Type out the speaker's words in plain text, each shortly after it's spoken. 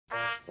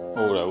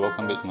Alright,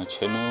 welcome back to my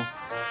channel.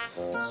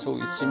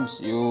 So it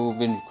seems you've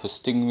been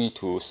requesting me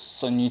to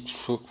sign you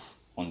through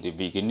on the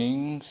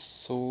beginning,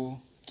 so...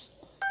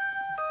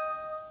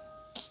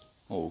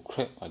 Oh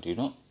crap, I did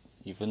not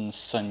even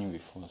sign you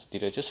before.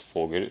 Did I just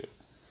forget it?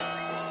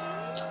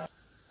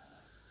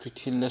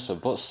 Pretty less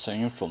about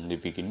signing from the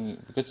beginning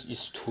because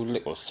it's too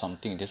late or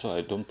something. That's why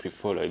I don't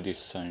prefer like this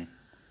sign.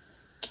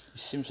 It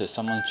seems that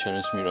someone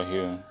challenged me right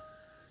here.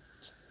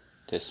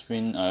 That's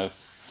mean I have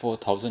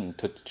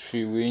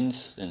 4,033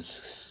 wins and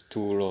 2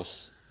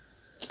 losses.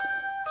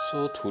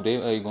 So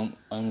today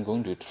I'm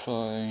going to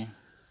try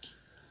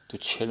to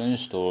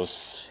challenge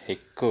those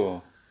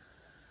hackers.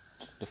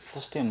 The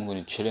first thing I'm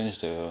going to challenge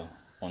the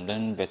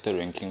online battle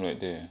ranking right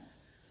there.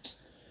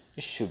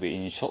 It should be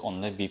in short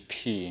online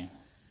BP.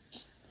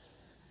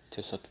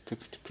 It's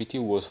pretty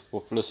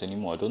worthless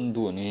anymore. I don't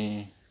do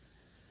any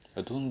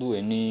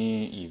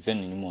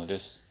event anymore.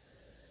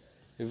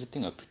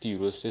 Everything are pretty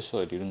useless. That's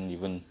why I didn't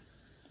even.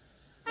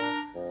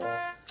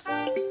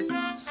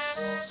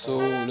 So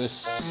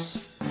let's.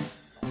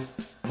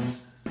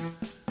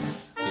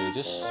 They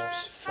just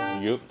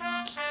yup.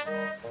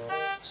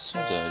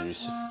 Seems I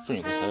receive free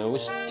because I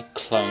always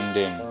decline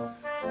them.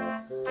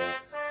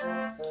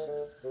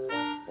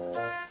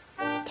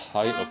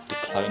 Tired of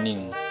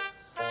declining.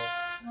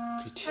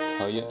 Pretty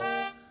tired.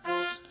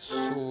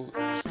 So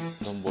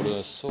don't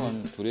bother. So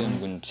today I'm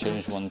going to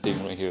challenge one thing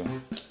right here.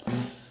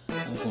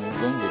 I'm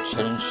going to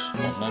challenge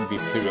online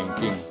VP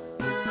ranking.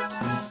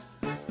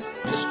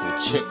 Just to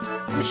check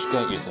which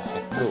guy is a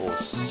hacker or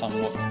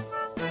somewhat.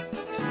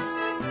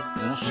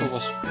 I'm not sure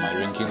what's my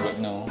ranking right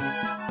now.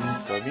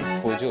 But I've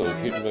been forged a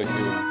hit right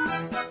here.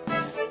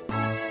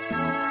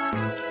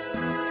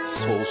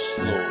 So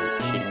slow, are you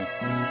kidding me?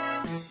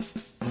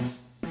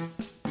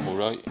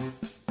 Alright.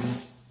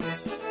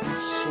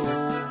 So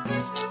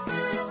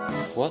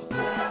what?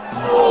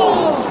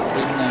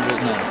 Rank 9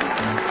 right now.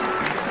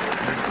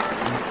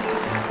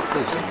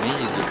 That's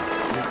amazing.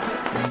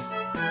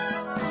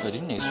 I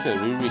didn't expect a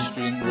really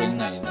reaching rank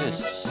 9.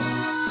 That's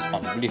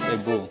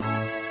unbelievable.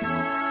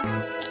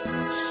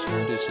 So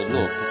there's a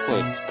lot of people I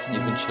can't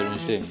even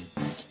challenge them.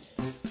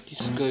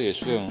 This guy as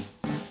well.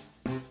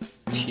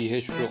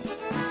 TH Rock.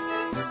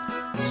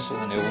 So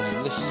never mind.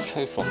 Let's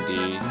try from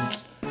the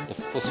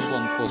first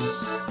one first.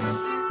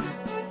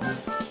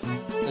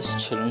 Let's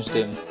challenge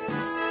them.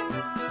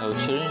 I'll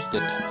challenge the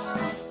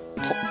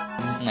top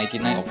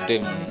 99 of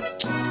them.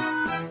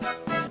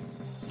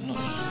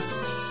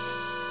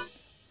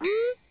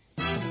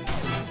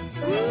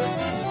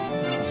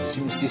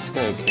 Seems this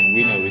guy can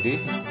win already.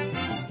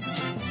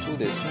 So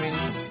that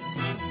means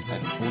I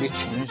fully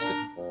challenged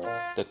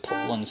the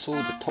top one. So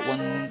the top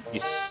one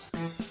is.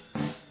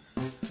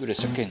 Wait a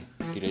second.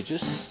 Did I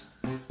just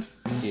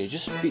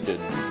beat the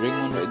rank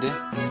one right there?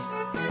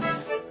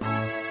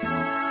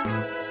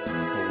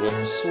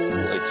 Alright, so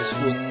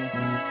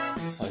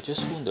I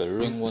just won the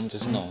rank 1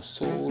 just now.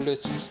 So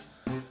let's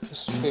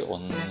try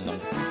on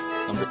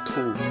number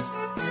 2.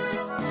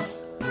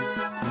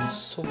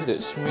 So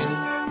that's mean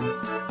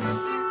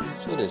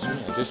I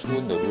just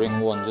won the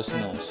rank 1 just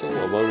now. So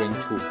what about rank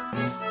 2?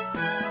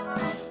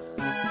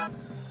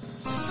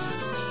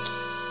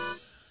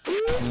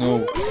 No,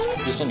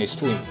 this one is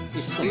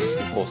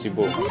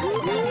impossible.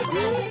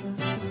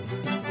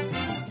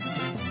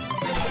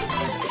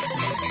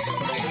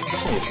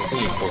 It's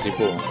something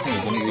impossible. I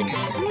can't even win.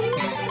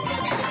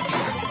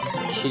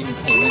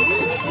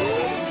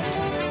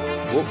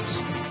 Whoops!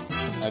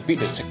 I beat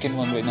the second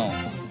one right now.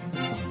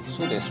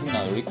 So that's mean I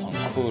already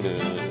conquered the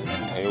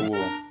entire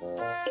world.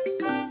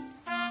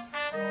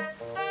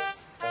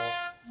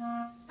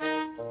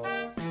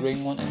 Rank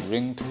 1 and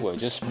rank 2 I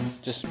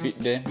just beat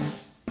them.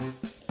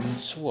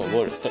 So what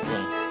about the third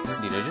one?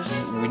 Did I just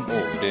win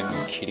all of them? Are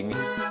you kidding me?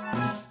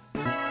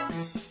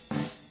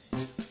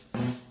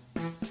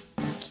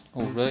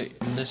 Alright,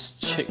 let's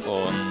check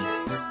on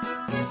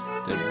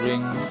the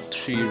rank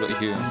 3 right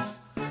here.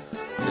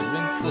 The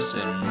rank 1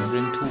 and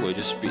rank 2 I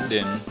just beat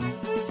them.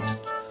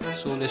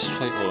 So let's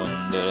try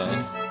on the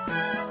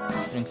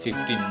rank 15,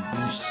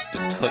 which is the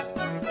third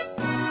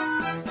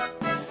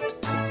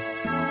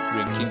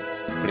ranking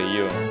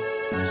player.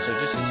 So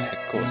this is a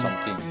hacker or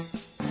something.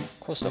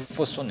 Cause the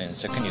first one and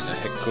second is a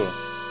hacker.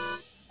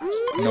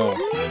 No,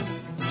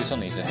 this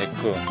one is a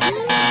hacker.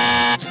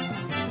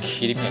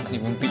 Kidding me, I can't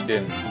even beat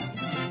them.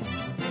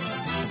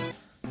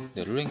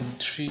 The rank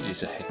 3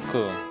 is a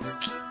hacker.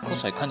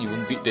 Cause I can't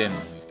even beat them. Are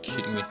you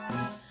kidding me?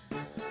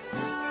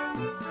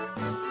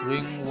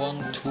 Rank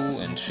 1, 2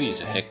 and 3 is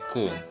a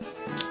hacker.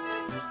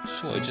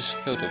 So I just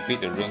failed to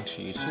beat the rank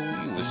 3. So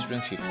it was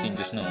rank 15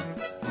 just now.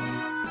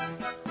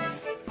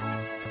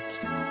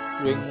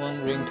 Rank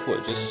 1, rank 2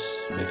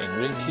 and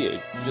rank 3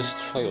 I just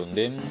try on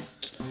them.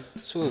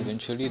 So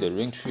eventually the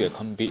rank 3 I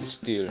can't beat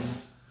still.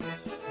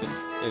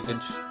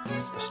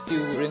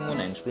 Still rank 1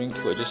 and rank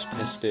 2 I just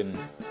passed them.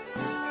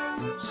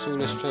 So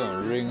let's try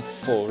on rank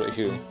 4 right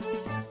here.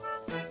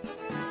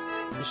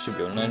 This should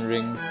be online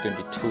rank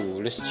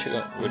 22. Let's check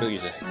out whether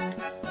it's a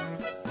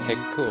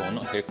hacker or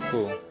not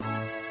hacker.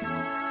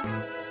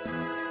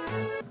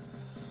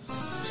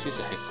 Is this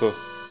a hacker?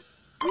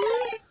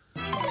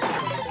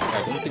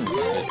 I don't think it's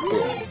a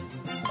hacker.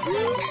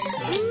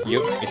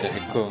 Yup, it's a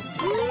hacker.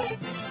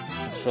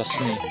 Trust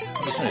me,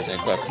 this one is a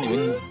hacker. I can't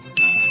even.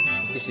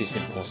 This is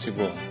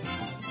impossible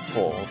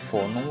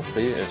for normal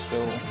player as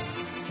well.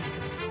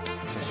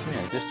 Trust me, I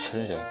just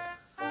challenge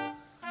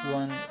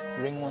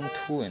rank 1,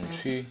 2, and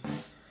 3.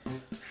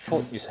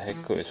 4 is a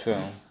hacker as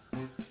well.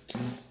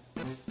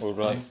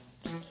 Alright,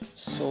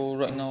 so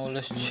right now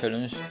let's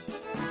challenge.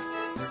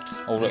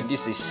 Alright,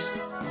 this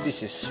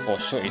is for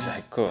sure is a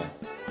hacker.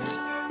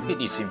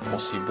 It is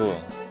impossible.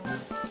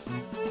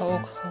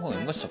 How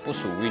am I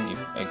supposed to win if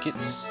I get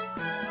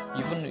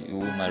even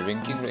with my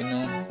ranking right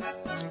now?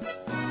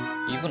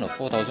 Even a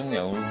 4,000 win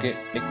I will get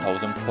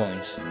 8,000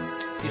 points.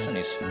 This one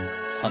is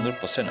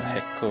 100% a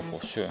hacker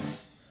for sure.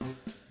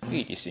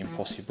 It is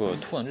impossible.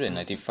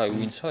 295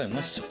 wins. How am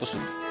I supposed to?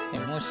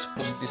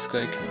 This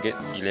guy can get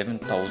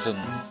 11,000?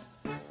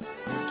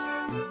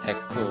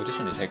 Hacker. This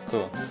one is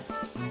hacker.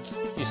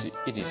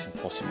 It is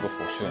impossible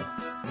for sure.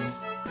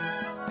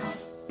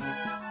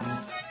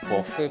 For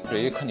a fair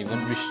player, can't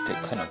even reach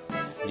that kind of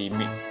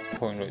limit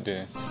point right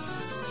there.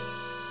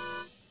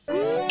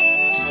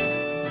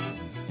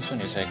 This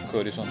one is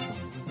hacker. This one.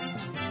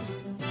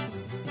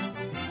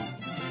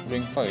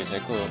 Rank 5 is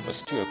hacker, but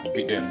still I could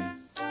beat them.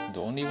 The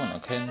only one I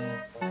can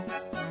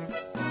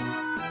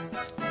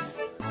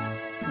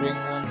rank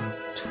 1,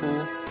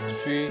 2,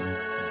 3,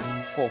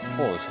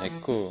 4 is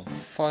hacker.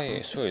 5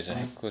 as well is a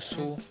hacker.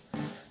 So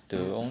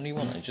the only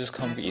one I just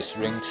can't beat is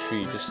rank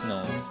 3 just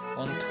now.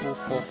 1, 2,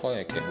 4, 5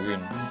 I can win.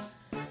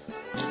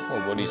 What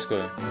about this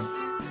guy?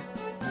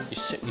 He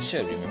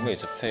said I remember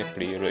it's a fair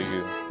player right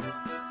here.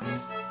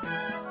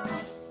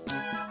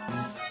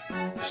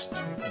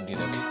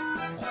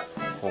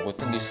 I've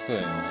forgotten this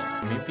guy.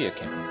 Maybe I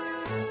can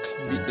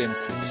beat them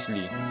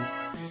previously.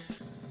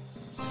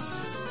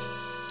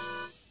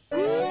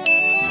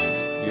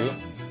 Yeah,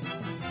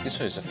 this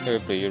one is a fair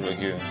player right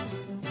here.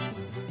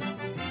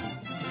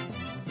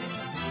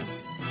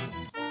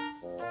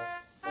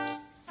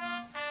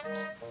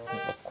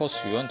 Of course,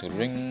 you want to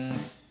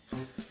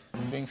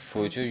rank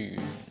further, you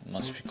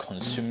must be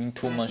consuming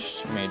too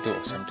much medal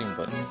or something,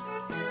 but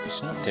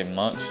it's not that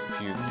much.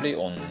 If you play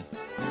on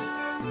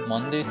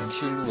Monday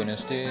till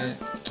Wednesday,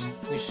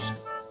 which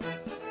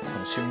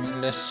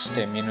consuming less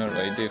stamina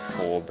right there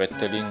for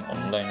battling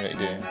online right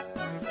there.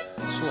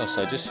 So I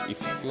suggest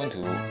if you want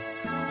to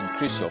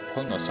increase your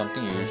point or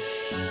something, you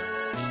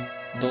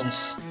don't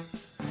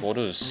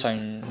bother to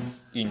sign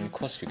in,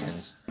 because you can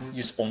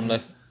use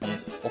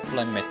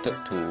offline method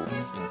to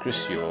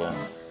increase your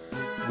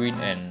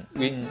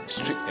win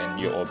streak and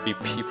your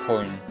BP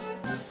point.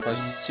 But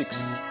 6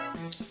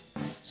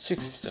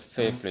 is a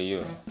fair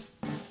player.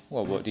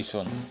 What about this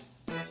one?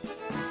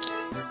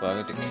 But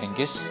I can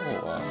guess,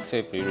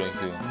 fair player right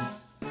here.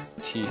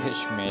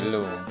 TH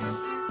Melo.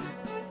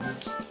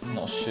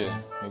 Not sure.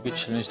 Maybe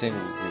challenge them,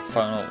 we'll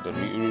find out the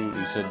real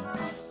reason.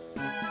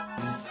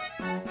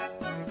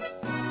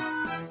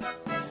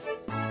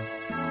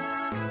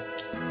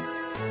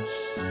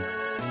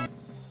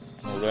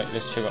 Alright,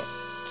 let's check out.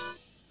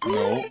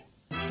 No.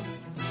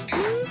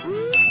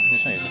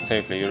 This one is a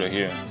fair player right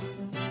here.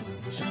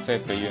 It's a fair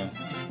player.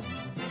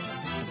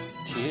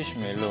 TH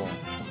Melo.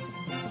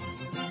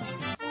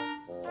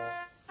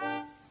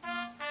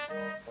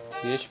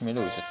 TH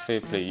Melo is a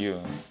fair player.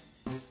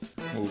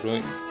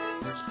 Alright.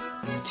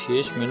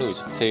 TH Melo is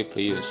a fair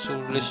player, so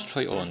let's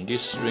try on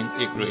this rank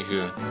 8 right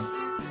here.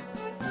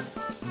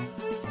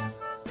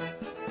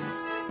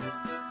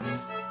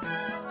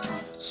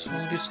 So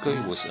this guy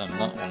was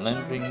online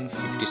rank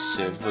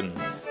 57.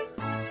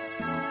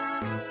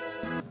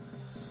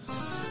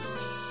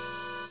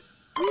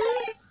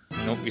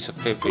 Nope, it's a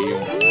fair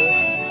player.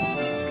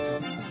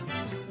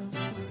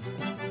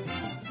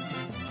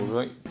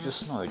 Alright,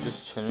 just now I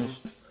just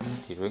challenged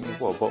the rank.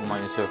 What about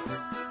myself?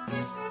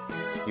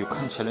 You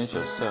can't challenge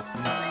yourself. I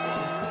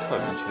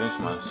thought I can challenge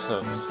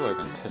myself so I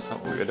can test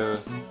out whether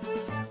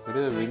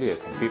really I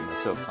can beat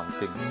myself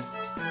something.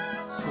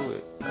 So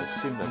I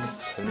assumed I can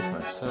challenge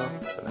myself,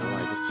 but now I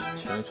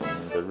just challenge on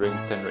the rank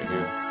 10 right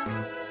here.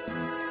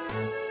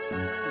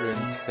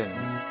 Rank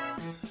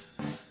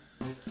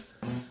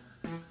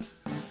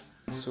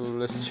 10. So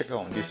let's check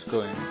out on this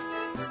guy.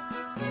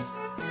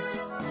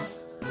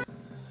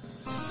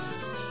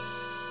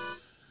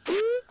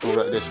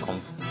 Alright, that's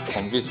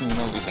convinced me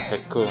now it's a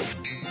hacker.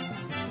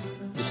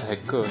 It's a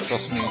hacker,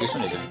 trust me, this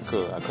one is a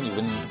hacker. I can't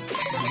even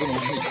kill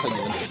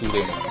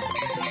them.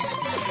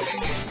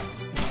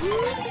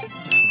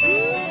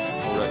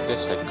 Alright,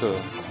 that's hacker.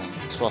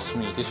 Trust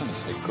me, this one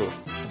is hacker.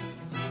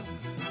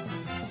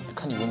 I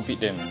can't even beat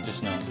them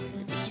just now,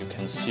 as you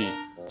can see.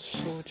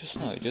 So just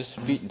now I just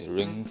beat the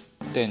rank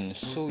 10,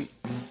 so he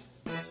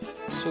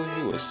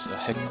was a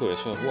hacker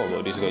as well. What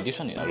about this guy? This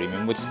one I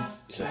remember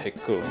is a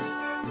hacker.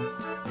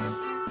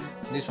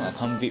 This one I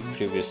can't beat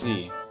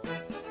previously.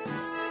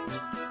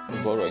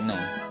 But right now,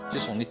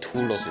 just only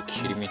 2 losses, you're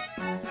kidding me.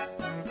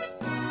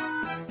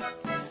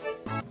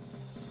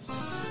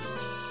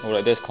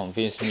 Alright, that's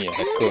convinced me a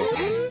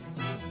hacker.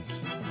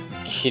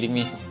 kidding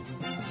me?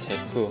 It's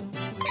hacker.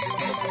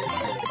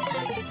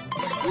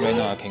 Right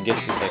now I can get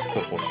this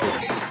hacker for sure.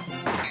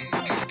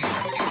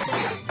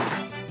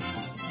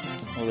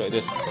 Alright,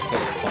 this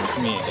comes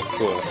me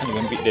hacker. I can't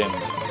even beat them.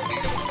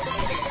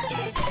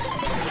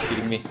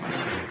 Kidding me?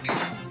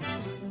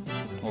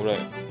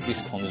 Alright,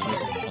 this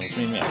consumes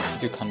me. I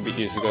still can't beat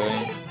this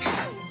guy.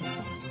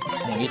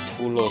 Only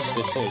 2 loss.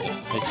 That's why it's a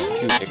high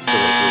skill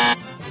hacker.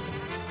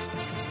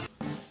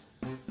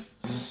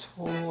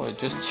 So I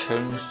just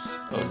challenged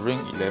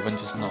rank 11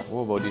 just now.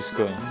 What about this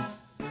guy?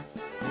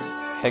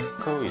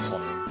 Hacker is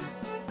on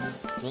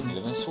rank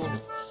 11, so the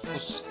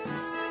first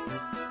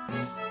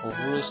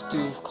overall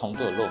still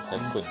counter a lot of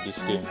hacker in this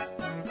game.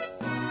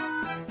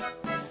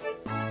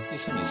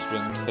 This one is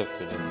rank 12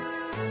 for them.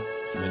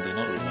 I did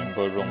not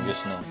remember wrong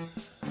just now.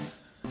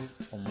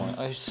 On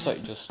my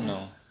eyesight just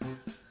now.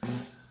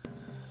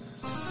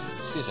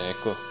 This is a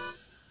hacker.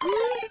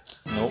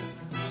 Nope,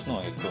 it's not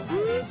a hacker.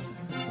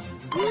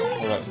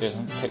 Alright, there's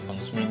an attack on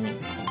this mini now.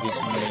 That's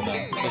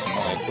not a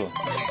hacker.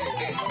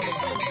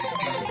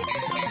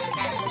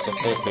 It's a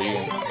fair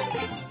player.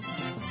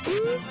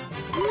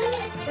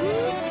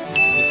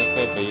 It's a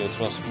fair player,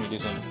 trust me,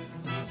 this one.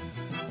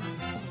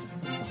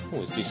 Who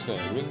is this guy?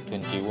 Rank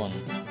 21.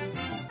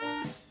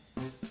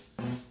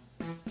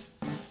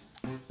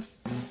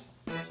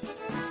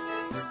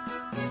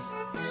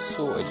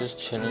 So I just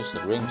challenged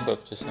the rank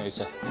 12 just now. It's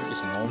a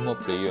normal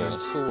player.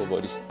 So what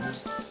about this?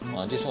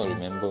 This one I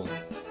remember.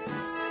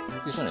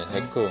 This one is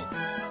hacker.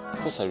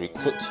 Because I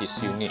recruit his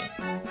unit.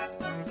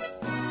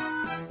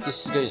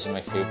 This guy is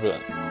my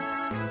favorite.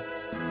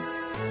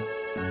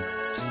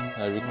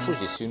 I recruit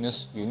his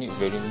unit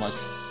pretty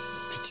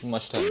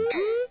much time.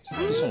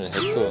 This one is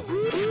hacker.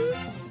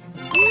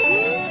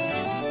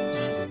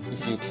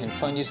 If you can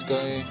find this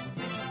guy,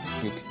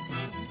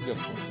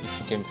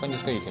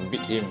 you can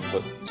beat him,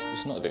 but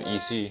it's not that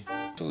easy.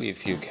 So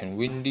if you can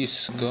win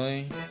this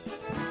guy,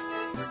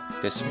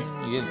 that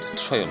means you have to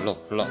try a lot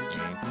of luck in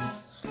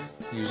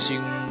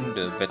using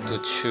the battle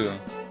cheer.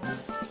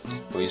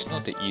 But it's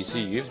not that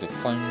easy. You have to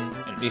find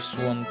at least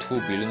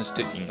 1-2 billion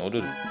state in order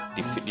to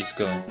defeat this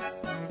guy.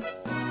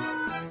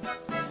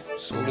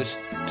 So let's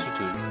try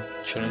to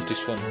challenge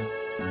this one.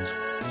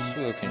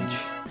 So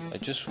I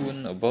just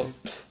won about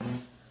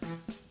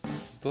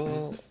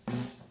 12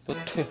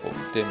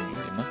 of them,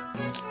 you know?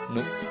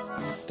 Nope,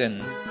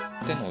 10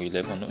 or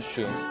 11, I'm not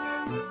sure.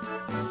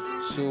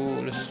 So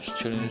let's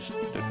challenge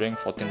the rank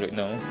 14 right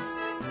now.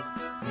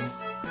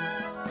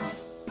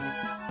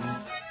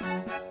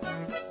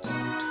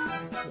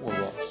 Oh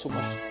wow, so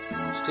much. Is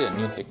there a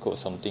new hacker or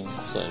something?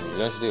 Because I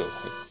realized they are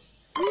hack.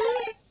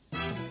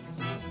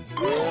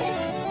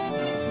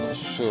 I'm not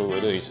sure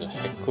whether it's a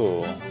hacker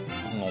or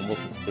normal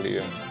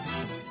player.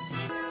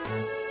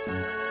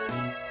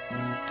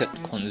 That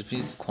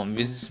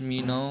convinced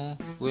me now.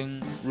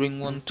 When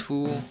rank 1,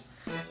 2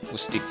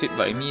 was defeated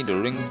by me, the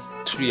rank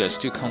 3 I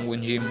still can't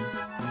win him.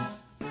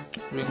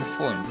 Rank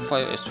 4 and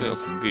 5 as well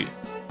can beat.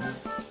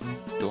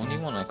 The only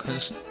one I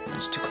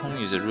still can't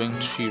win is the rank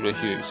 3 right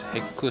here. It's a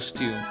hacker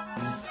still.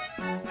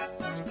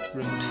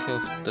 Rank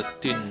 12,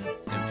 13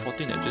 and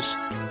 14 I just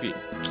beat.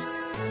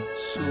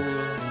 So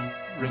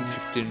rank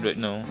 15 right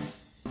now.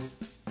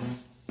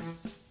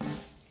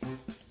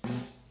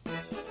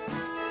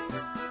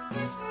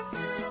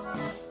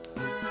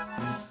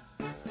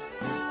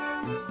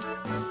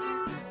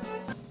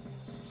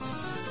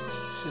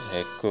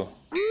 Hacker.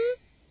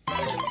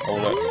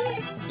 Alright,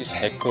 this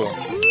hacker.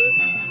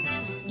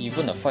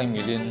 Even a 5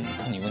 million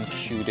can't even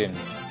kill them.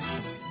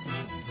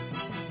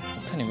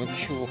 Can't even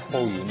kill a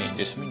whole unit.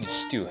 That means it's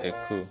still a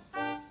hacker.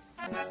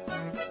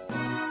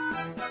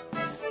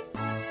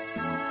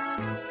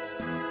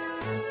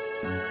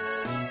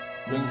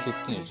 Rank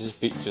 15 is just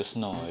big just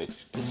now. I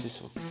guess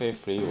it's a fair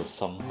player or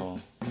somehow.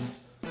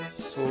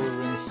 So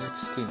rank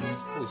 16.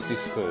 Who is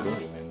this guy? I don't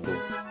remember.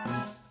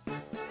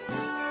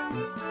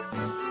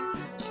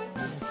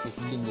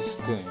 This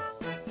guy.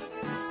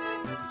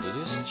 They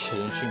just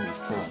challenged him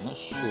before, I'm not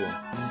sure.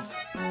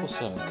 Because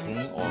I'm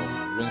currently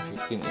on rank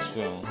 15 as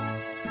well.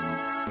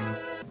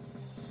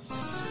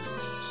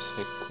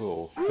 Hacker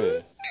or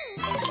fair?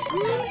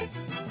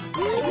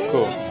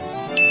 Hacker.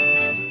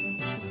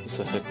 It's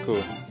a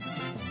hacker.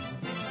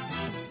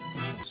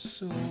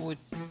 So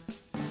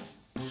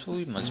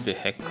it must be a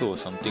hacker or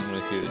something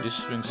right here. This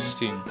is rank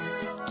 16.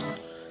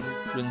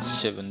 Rank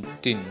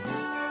 17.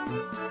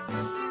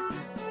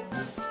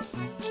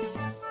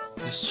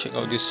 Let's check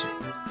out this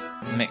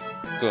Mac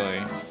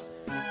guy.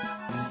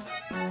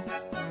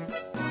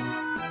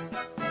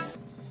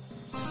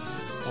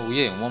 Oh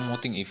yeah, and one more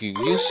thing, if you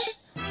use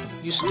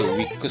the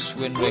weakest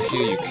one right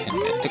here, you can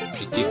attack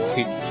pretty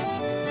quick.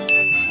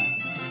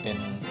 And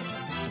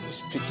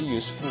it's pretty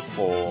useful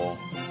for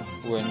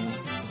when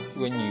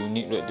you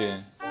need right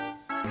there.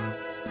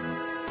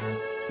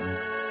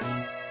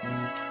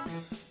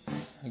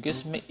 I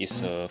guess Mac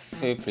is a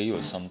fair player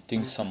or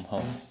something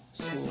somehow.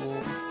 So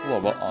what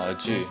about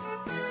RJ?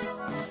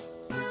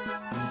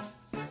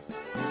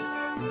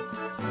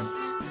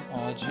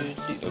 RJ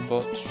did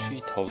about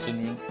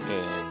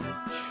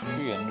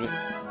 3,300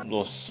 300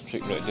 loss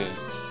streak right there.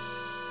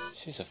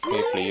 This is a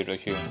fair player right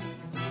here.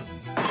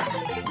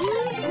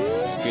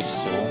 I guess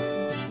so.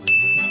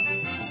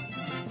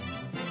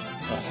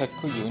 A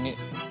hacker unit,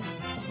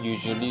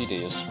 usually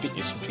their speed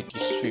is pretty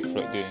swift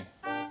right there.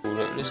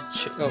 Alright, let's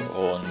check out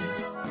on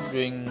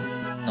rank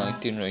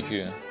 19 right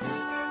here.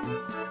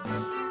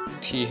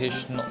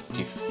 TH not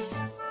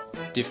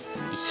it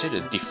said a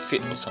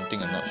defeat or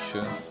something, I'm not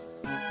sure.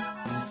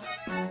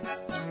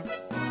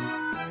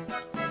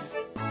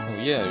 Oh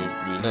yeah, I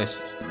realized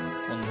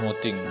one more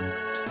thing.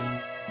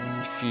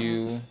 If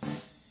you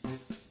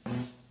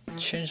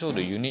change all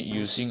the unit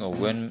using a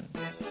when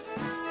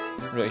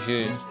right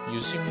here,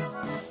 using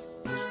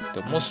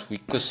the most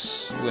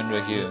weakest when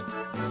right here,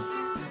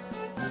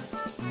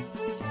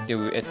 they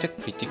will attack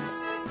pretty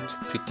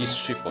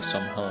swift or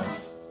somehow.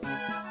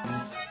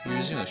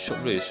 Using a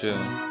short blade as well.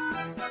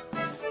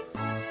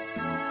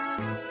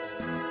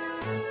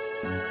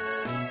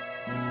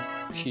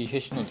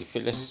 TH no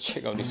defeat. Let's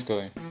check out this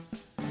guy.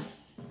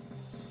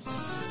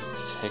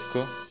 It's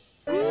hacker.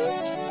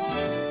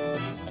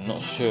 I'm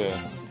not sure.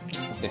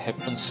 They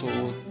happen so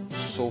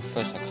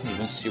fast. I can't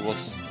even see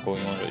what's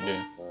going on right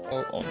there.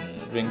 Oh, on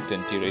rank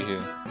 20 right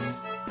here.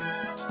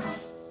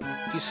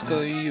 This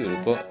guy will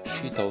about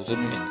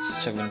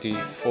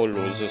 3074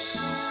 roses.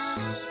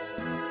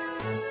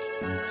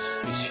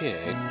 Is he a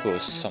hacker or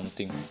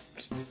something?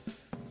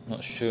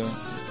 Not sure.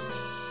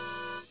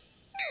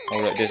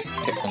 Alright, that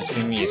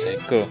confirms me is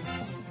hacker.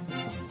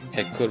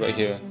 Hacker right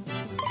here.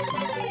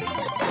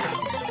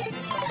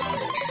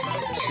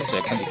 It seems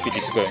I can't defeat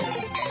this guy.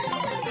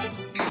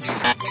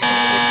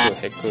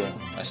 Hacker.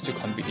 I still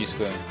can't beat this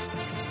guy.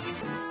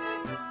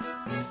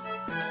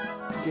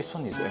 This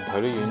one is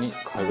entirely unique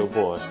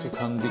Kairobo. I still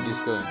can't beat this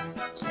guy.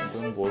 So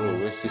don't bother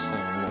waste this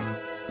time anymore.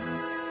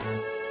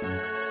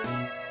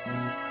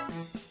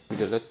 With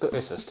the letter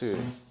S, I still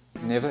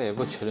never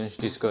ever challenge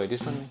this guy.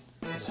 This one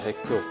is a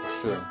hacker for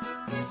sure.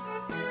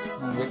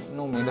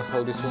 No matter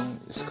how this one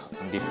is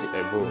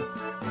undefeatable.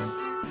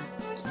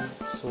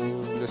 So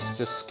let's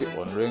just skip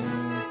on rank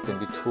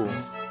 22.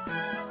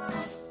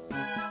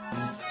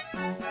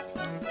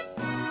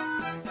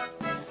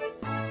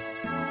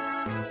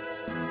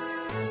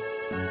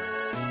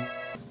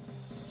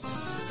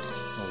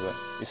 Alright,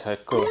 it's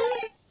hacker.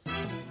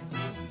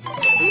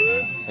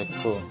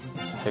 Hacker.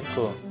 It's a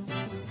hacker.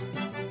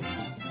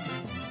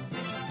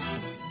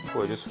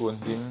 Oh, I just won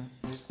him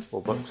for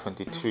about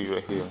 23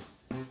 right here.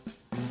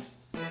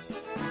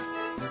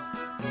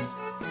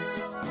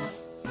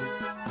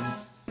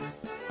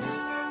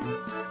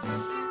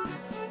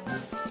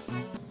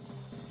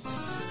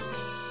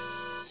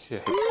 A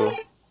hacker.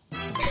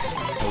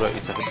 Alright,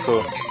 it's a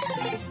hacker.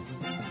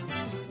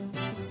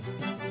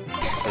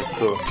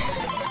 Hacker. I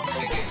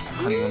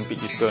can't even beat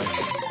this guy.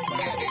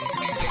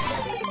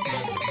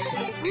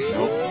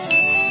 Nope.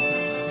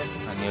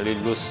 I nearly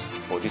lose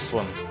for this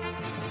one.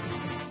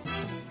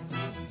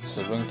 It's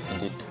a rank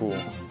 22.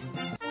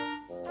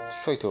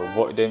 Try to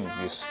avoid them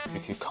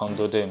if you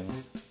counter them.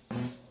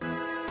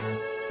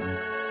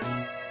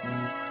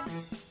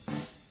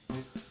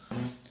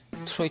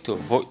 Try to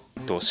avoid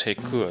those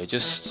hacker. I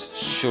just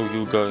show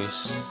you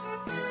guys.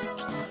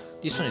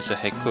 This one is a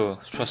hacker,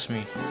 trust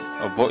me.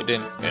 Avoid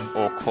them at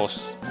all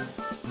costs.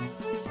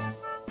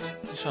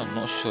 This one I'm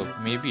not sure.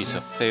 Maybe it's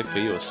a fair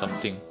play or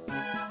something.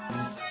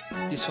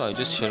 This one I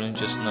just challenged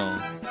just now.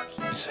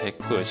 It's a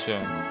hacker as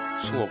well.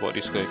 So what about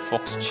this guy,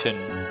 Fox Chen?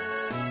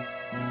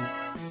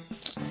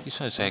 This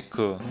one is a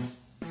hacker.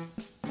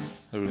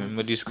 I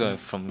remember this guy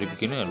from the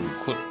beginning I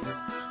recruit.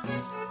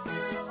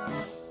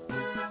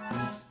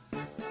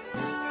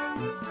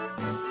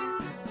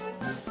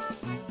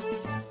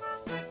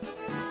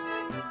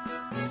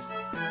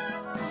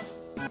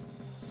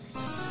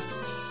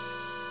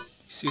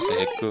 Is this a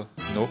hacker?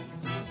 Nope.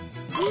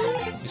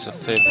 It's a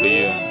fair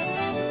player.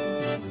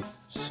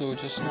 So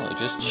just now I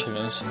just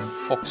challenged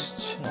Fox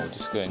Chen or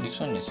this guy, and this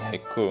one is a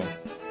hacker.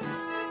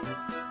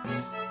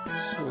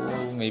 So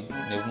maybe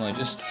never mind,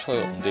 just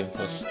try on them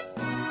first.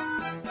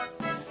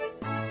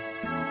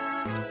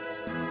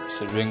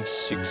 It's a rank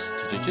 6.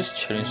 Did I just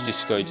challenge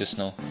this guy just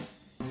now?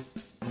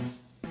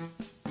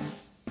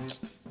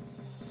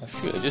 I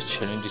feel I just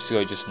challenged this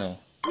guy just now.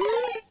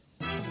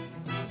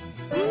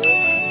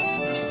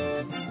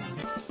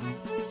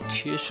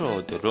 TH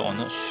or the rock, I'm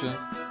not sure.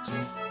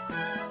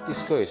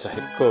 This guy is a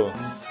hacker.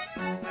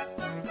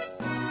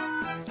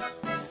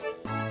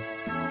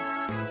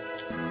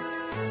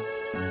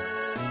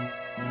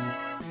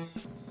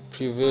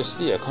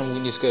 Previously I can't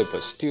win this guy,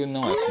 but still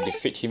now I can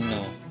defeat him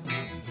now.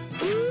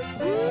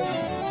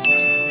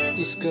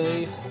 This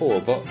guy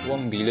hold about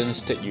 1 billion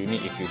stat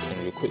unit if you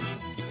can recruit,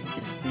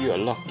 if you are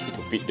lucky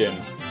to beat them.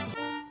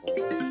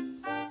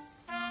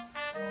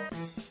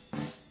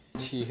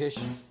 TH,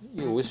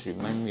 you always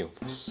remind me of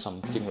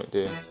something right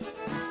there.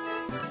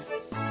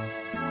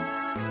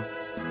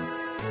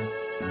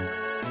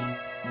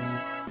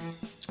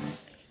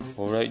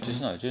 Alright,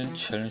 just now I didn't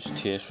challenge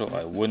TH, so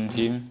I won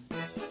him.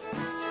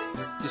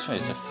 This one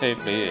is a fair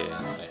player.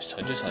 I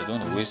suggest I don't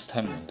want to waste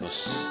time on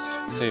those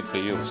fair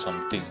player or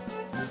something.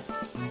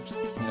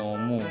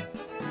 ammo.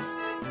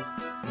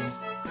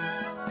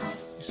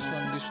 This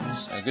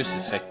one's I guess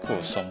a hacker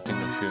or something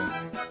up here.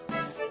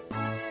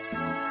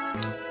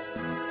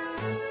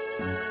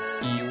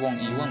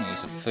 E1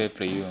 is a fair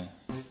player.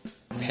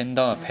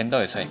 Panda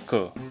is a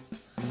hacker.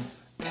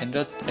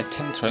 Panda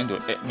attempt trying to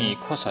add me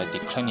cause I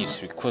declined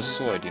his request,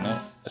 so I did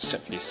not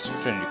accept his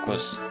friend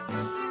request.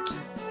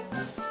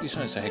 This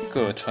one is a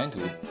hacker trying to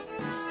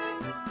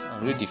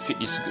really defeat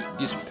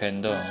this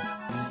panda.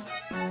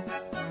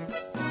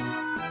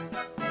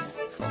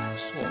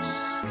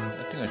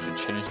 I think I should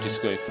challenge this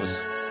guy first.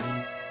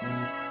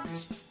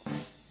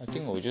 I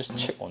think I'll just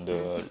check on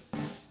the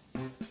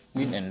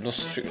win and loss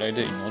streak like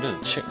that in order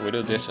to check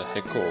whether there's a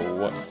hacker or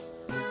what.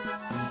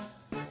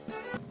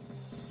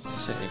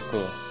 It's a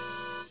hacker.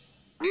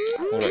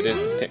 Alright,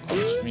 that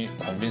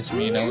convinced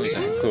me now it's a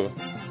hacker.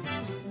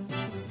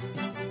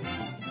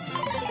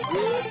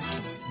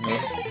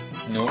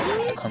 No,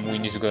 I can't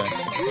win this guy.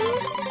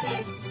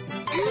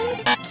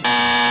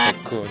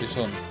 Hacker, this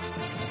one. I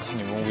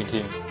can't even win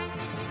him.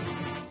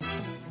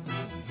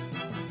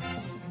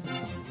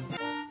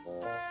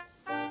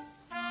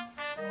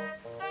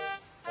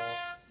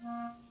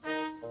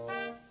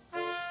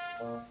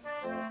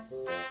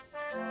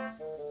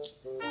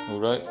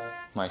 Alright,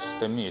 my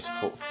stamina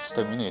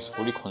is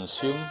fully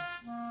consumed.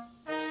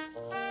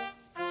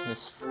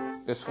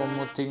 There's one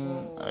more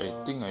thing I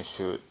think I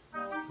should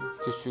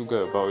teach you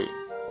guys about it.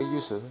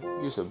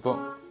 Use a bug.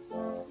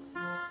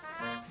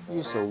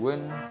 Use a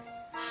when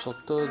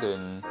shorter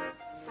than,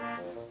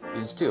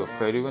 instead of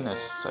fairy when I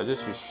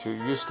suggest you should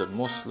use the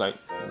most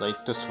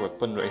lightest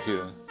weapon right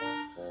here.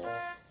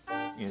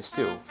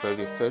 Instead of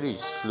fairy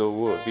is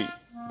slower a bit.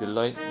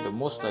 The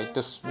most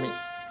lightest make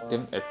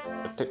them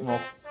attack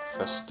more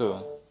faster.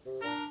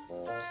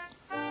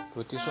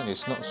 But this one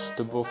is not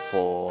suitable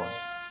for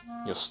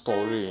your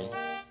story.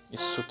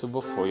 It's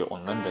suitable for your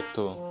online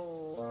battle.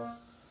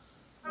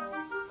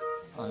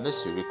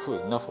 Unless you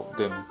recruit enough of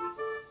them.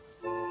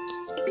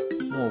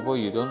 Moreover,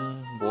 you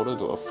don't bother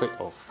to afraid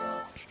of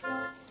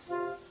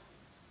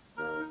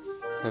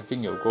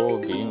having your goal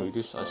being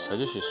reduced. I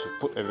suggest you should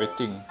put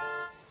everything.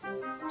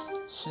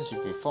 Since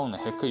if you found a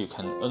hacker, you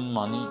can earn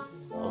money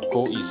or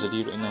gold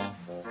easily right now.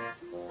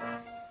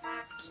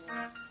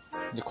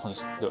 They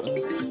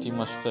earn pretty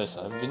much fast.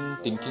 I've been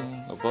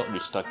thinking about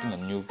restarting a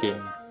new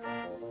game,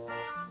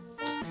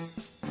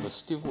 but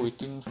still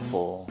waiting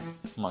for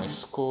my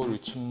score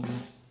reaching.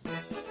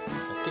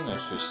 I think I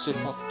should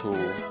save up to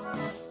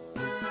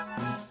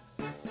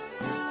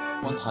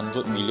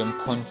 100 million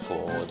points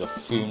for the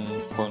film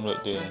point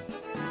right there.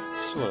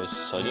 So I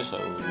suggest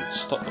I will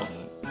start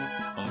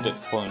on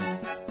that point.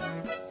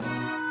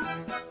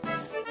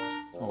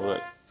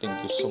 Alright,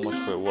 thank you so much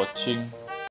for watching.